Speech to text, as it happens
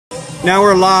Now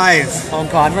we're live. Oh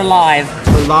God, we're live.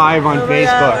 We're live on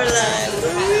Facebook.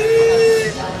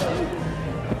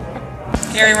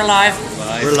 Gary, we're live.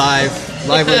 We're live.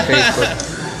 Live on Facebook.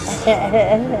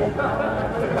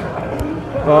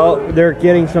 Well, they're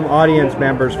getting some audience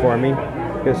members for me.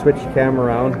 Gonna switch the camera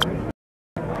around.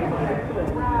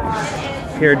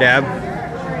 Here, Deb.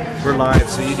 We're live,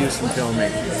 so you do some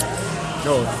filming.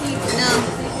 No.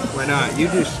 Why not? You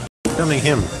do filming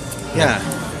him. Yeah.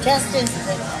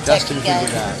 Justin can do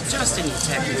that. Justin, you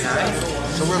techie guy.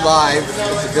 So we're live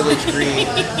at the Village Green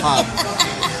Pub.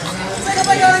 It's like, oh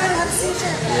my God, I'm gonna have a seizure.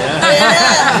 Yeah.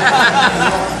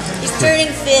 He's turning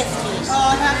 50.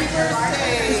 Oh, happy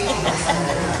birthday!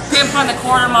 Pimp on the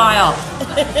quarter mile.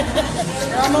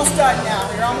 You're almost done now.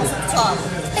 You're almost at the top.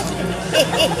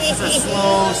 It's a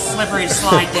slow, slippery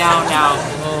slide down now.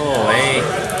 Oh, hey.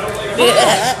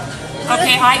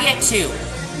 Okay, I get 2.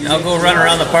 I'll go run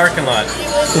around the parking lot.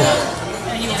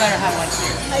 You better have one too.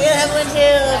 I gotta have one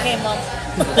too. Okay, Mom.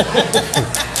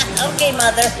 Okay,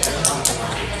 Mother.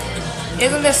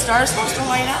 Isn't this star supposed to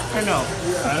light up or no?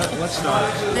 What star?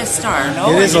 This star, no?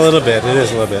 It is a little bit. It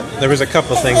is a little bit. There was a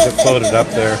couple things that floated up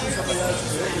there.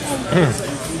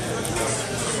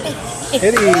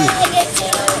 Eddie.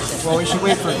 Well, we should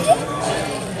wait for it.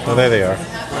 Oh, there they are.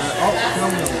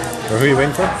 Or who are you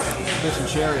waiting for? Chris and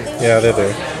Sherry. Yeah, they're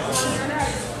there.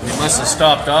 We must have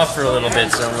stopped off for a little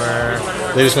bit somewhere.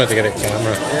 They just went to get a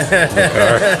camera.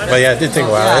 But yeah, it did take a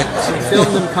while. Yeah, so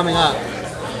film them coming up.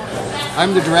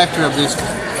 I'm the director of this.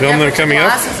 Film them coming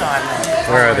up? Glasses on.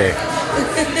 Where are they?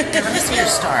 Let me see your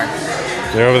star.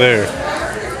 They're over there.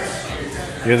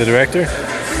 You're the director?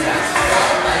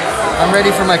 I'm ready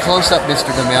for my close-up,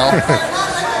 Mr. DeMille.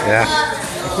 Yeah. I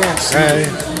can't see.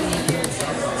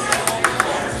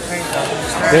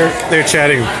 They're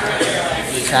chatting.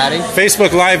 Chatting?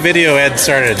 Facebook Live video ad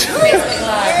started.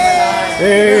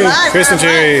 Hey, Chris and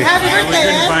Jerry. Happy birthday,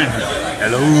 Ed.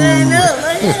 Hello. Hello.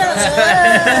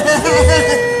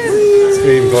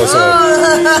 Screen close up.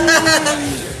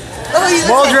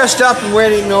 I'm all dressed up and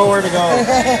waiting to know where to go.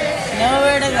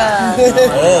 Nowhere to go.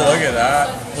 Oh, look at that.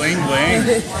 Bling, bling.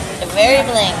 Very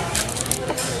bling.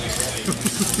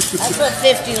 That's what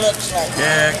 50 looks like.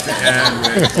 Jack the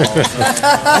Henry.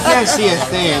 I can't see a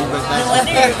thing, but No that's...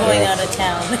 wonder you're going out of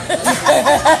town.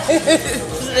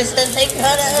 They said they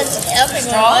got us camping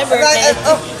on my birthday.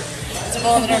 It's a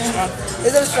golden straw.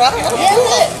 Is it a straw? Oh,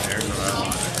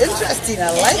 Yeah. interesting.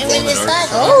 I like And when it. you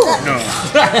decide, Oh,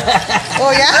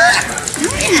 yeah?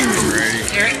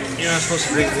 You're not supposed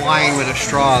to drink wine with a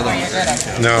straw, though.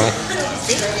 No.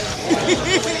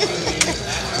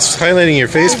 It's highlighting your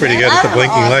face pretty good with the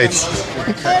blinking lights.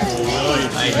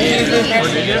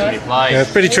 Yeah,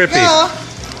 it's pretty trippy.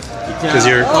 Because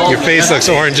your face looks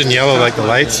orange and yellow like the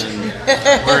lights.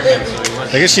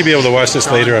 I guess you'd be able to watch this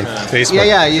later on Facebook.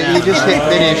 Yeah, you just hit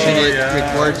finish and it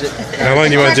records it. How long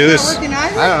do you want to do this? I don't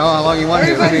know how long you want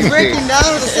to do. Let me see. Breaking down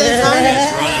at the same time.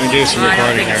 Let me do some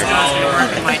recording here.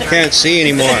 Can't see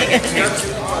anymore.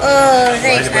 oh,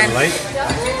 thanks, man. Light?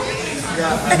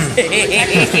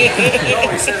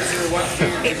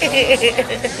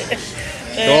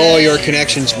 Oh, your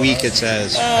connection's weak, it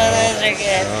says. Oh, those are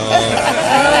good.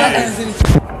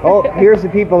 Oh, here's the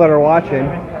people that are watching.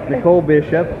 Nicole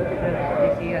Bishop,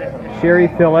 Sherry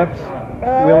Phillips,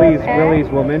 Willie's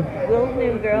woman. Will's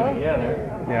new girl.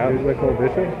 Yeah, who's Nicole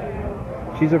Bishop?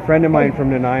 She's a friend of mine from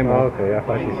Nanaimo. Oh, okay, I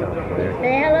thought you sounded familiar.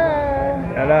 Say hello.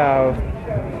 Hello.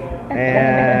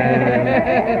 And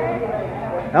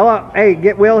hello. Hey,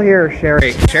 get Will here,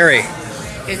 Sherry. Sherry.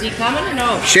 Is he coming or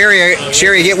no? Sherry,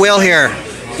 get Will here.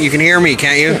 You can hear me,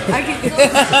 can't you?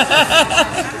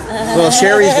 Well,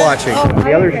 Sherry's watching.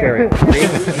 The other Sherry. See?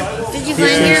 Did you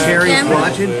find your Sherry's camera?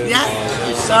 watching. Yeah.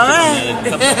 All right.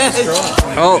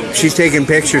 Oh, she's taking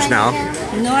pictures now.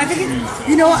 No, I think it,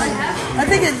 you know what? I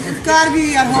think it's got to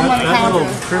be at home on the counter.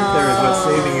 Print there is what's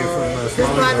saving you from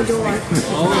Just by the door.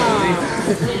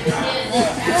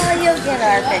 Oh, you'll get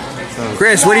our pictures.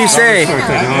 Chris, what do you say?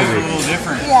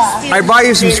 Yeah. I bought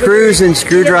you some screws and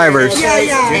screwdrivers.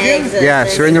 Yeah.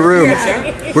 Yes, they're in the room.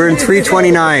 We're in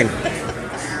 329. For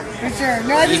sure.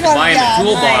 No, I just want buying a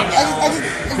toolbox.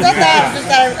 It's not that. It's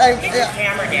just that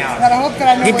Camera down. but I hope that I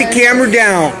know Get the where- camera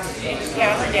down.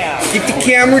 Camera down. Get the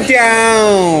camera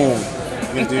down.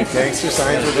 You do gangster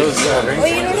signs with those Well, rings?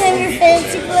 you don't have your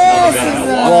fancy glasses.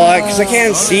 Well, because I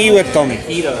can't see with them.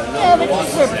 Yeah, but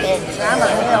these are big. I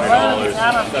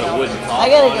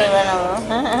gotta get rid of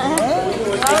them.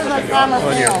 How's my camera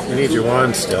feel? You need your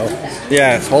wand still.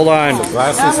 Yes, hold on.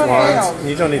 Glasses, wands.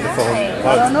 You don't need the phone.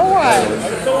 I don't know why.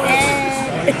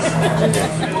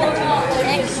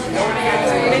 Thanks.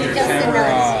 Just a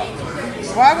nose.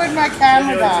 Why would my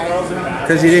camera die?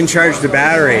 Because you didn't charge the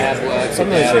battery.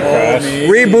 Sometimes they crash.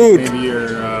 Reboot.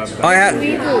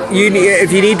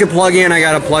 If you need to plug in, I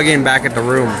got to plug in back at the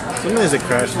room. Sometimes it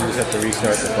crashes. You just have to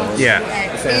restart the phone. Yeah.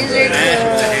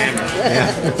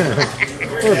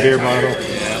 Or a beer bottle.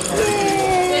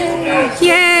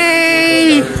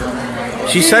 Yay!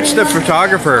 She's such the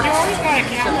photographer.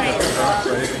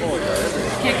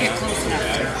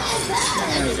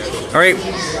 All right,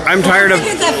 I'm tired of.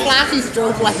 Look at that flashy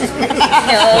strobe light.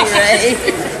 All right.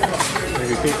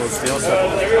 Maybe people steal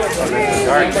stuff.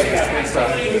 Dark.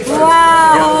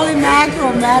 Wow, holy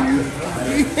mackerel, man.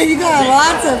 You got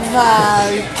lots of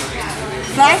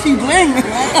flashy bling.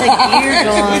 Lots of gear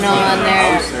going on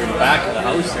there. Back of the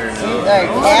house there now.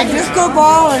 A disco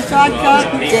ball and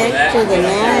shotgun. Dick to the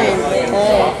nine.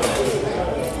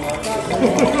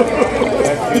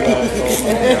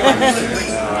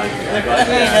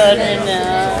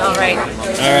 All right.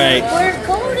 All right. Where's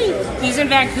Cody? He's in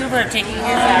Vancouver taking his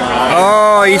average.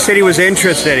 Oh, he said he was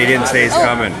interested. He didn't say he's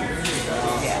coming.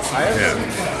 Yeah.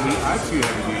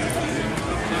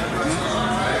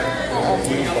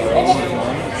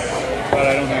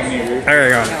 There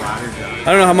you go. I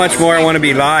don't know how much more I want to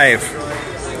be live.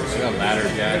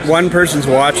 One person's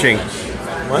watching.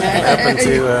 What happened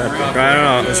to? I don't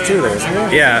know. There's two there, isn't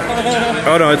there? Yeah.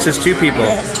 Oh no, it says 2 people.